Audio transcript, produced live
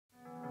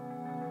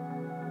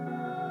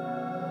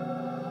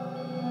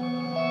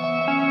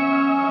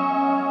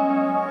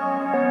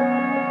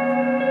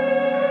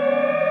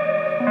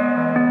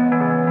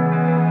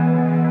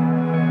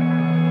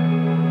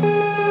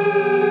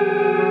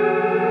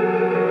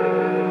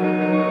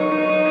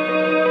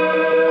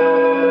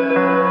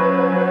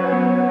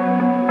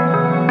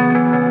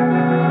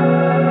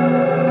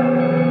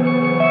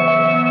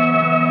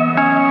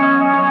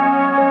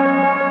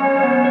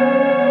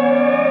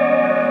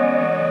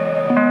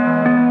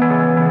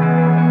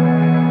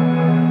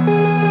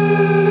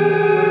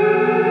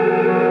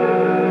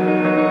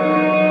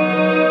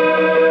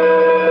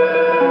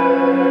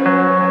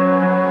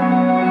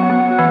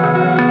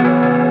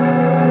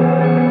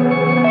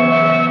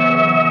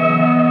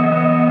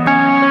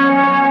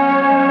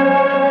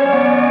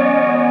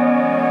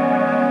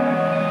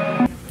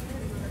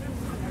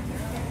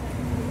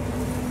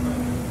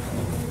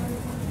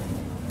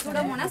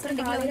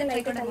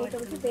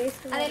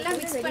அதெல்லாம்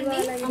மிக்ஸ் பண்ணி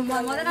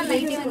முதல் நாள்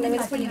நைட்டே வந்து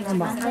மிக்ஸ் பண்ணி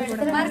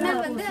வச்சிருக்கோம்.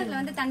 மறுநாள் வந்து அதுல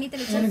வந்து தண்ணி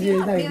தெளிச்சு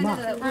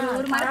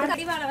ஒரு மரத்துக்கு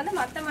வெடிவால வந்து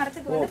மத்த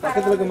மரத்துக்கு வந்து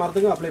பக்கத்துல இருக்க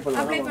மரத்துக்கு அப்ளை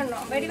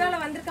பண்ணோம். வெடிவால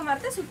வந்திருக்க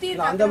மரத்தை சுத்தி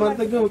இருக்க அந்த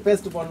மரத்துக்கு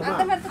பேஸ்ட் போடணுமா?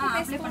 அந்த மரத்துக்கு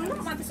பேஸ்ட்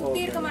போடணும். மத்த சுத்தி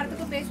இருக்க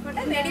மரத்துக்கு பேஸ்ட்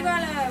போட்டு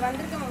வெடிவால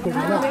வந்திருக்க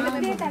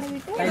வெள்ளத்தையே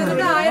தடவிட்டு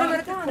 1000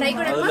 மரத்துக்கு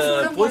ட்ரைகோடர்மா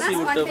சூடம் போனா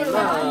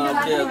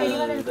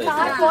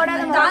தார்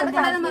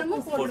போடாத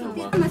மரமும் போடணும்.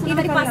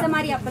 இது பச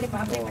மாதிரி அப்ளை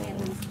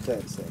பண்ணிடணும்.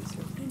 சரி சரி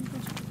சரி.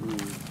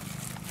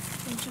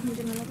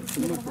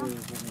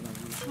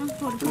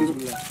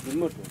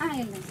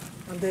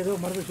 அந்த ஏதோ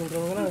மருந்து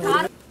சொல்றவங்க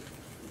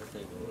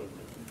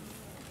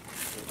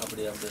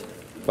அப்படியே அப்படியே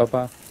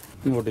பாப்பா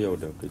இங்கோட்டே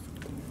ஓட்டே ஓகே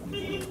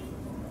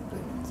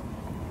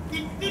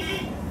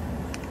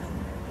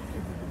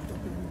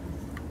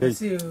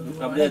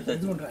அப்படியே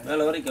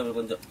மேலே வரைக்கும் அப்படி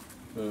கொஞ்சம்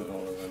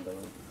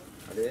அவ்வளோதான்.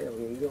 அதே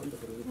அவங்க இங்கே வந்து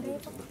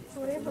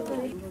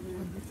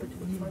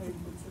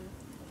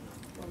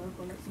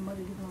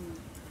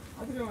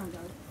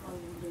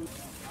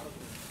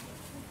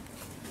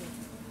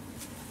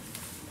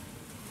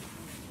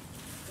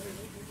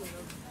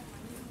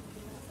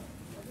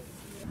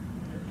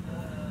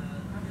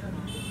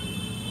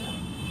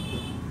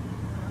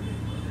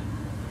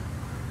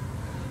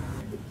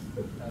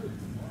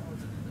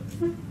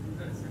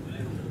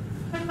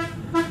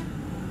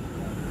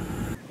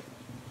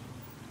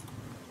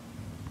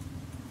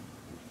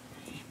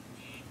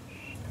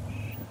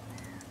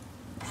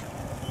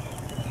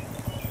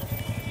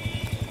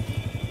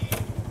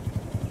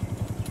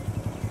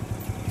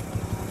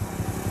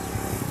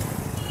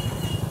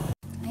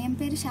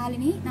பேர்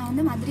ஷாலினி. நான்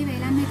வந்து மதுரை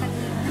வேளாண்மை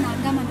கல்லூரியில் வந்து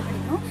 4ஆம் ஆண்டு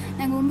படிக்கிறோம்.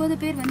 நாங்கள் 9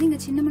 பேர் வந்து இங்கே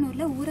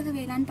சின்னமனூரில் ஊரக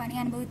வேளாண் பணி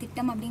அனுபவ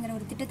திட்டம் அப்படிங்கிற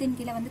ஒரு திட்டத்தின்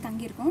கீழே வந்து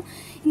தங்கியிருக்கோம்.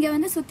 இங்கே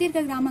வந்து சுற்றி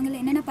இருக்க கிராமங்கள்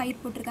என்னென்ன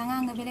பயிர் போட்டிருக்காங்க,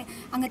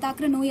 அங்கே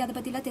தாக்குற நோய் அதை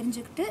பற்றிலாம்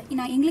தெரிஞ்சுக்கிட்டு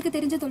எங்களுக்கு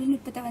தெரிஞ்ச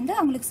தொழில்நுட்பத்தை வந்து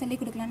அவங்களுக்கு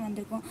சொல்லிக் கொடுக்கலான்னு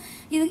வந்திருக்கோம்.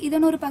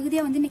 இதன் ஒரு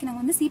பகுதியாக வந்து இன்றைக்கி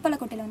நாங்கள் வந்து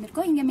சீப்பாலக்கோட்டையில்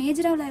வந்திருக்கோம். இங்கே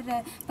மேஜராக வளர்கிற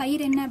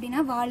பயிர் என்ன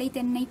அப்படின்னா வாழை,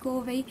 தென்னை,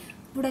 கோவை,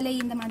 புடலை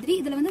இந்த மாதிரி.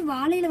 இதில் வந்து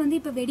வாழையில் வந்து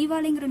இப்போ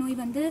வெடிவாழைங்கிற நோய்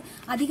வந்து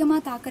அதிகமாக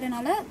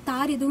தாக்குறதுனால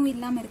தார் எதுவும்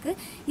இல்லாமல் இருக்குது.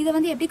 இதை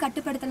வந்து எப்படி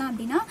கட்டுப்படுத்தலாம்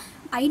அப்படின்னா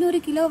 500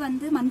 கிலோ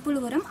வந்து மண்புழு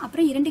உரம்,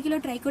 அப்புறம் 2 கிலோ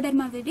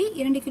ட்ரைகோடர்மா விடி,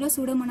 2 கிலோ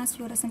சூடோமோனாஸ்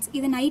ஃப்ளோரசன்ஸ்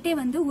இதை நைட்டே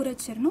வந்து ஊற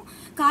வச்சிடணும்.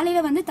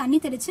 காலையில் வந்து தண்ணி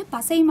தெளித்து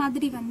பசை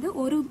மாதிரி வந்து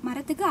ஒரு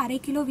மரத்துக்கு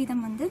 1/2 கிலோ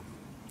வீதம் வந்து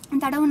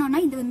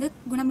தடவுனோன்னா இது வந்து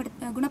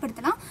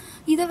குணப்படுத்தலாம்.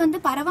 இதை வந்து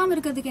பரவாமல்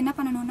இருக்கிறதுக்கு என்ன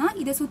பண்ணணும்னா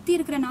இதை சுற்றி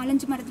இருக்கிற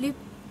 4-5 மரத்துலேயும்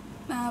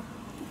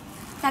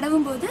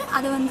தடவும் போது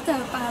அதை வந்து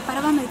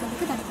பரவாமல்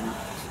இருக்கிறதுக்கு தடுக்கலாம்.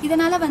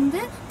 இதனால் வந்து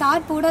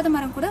தார் போடாத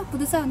மரம் கூட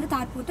புதுசாக வந்து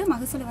தார் போட்டு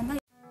மகசூலை வந்து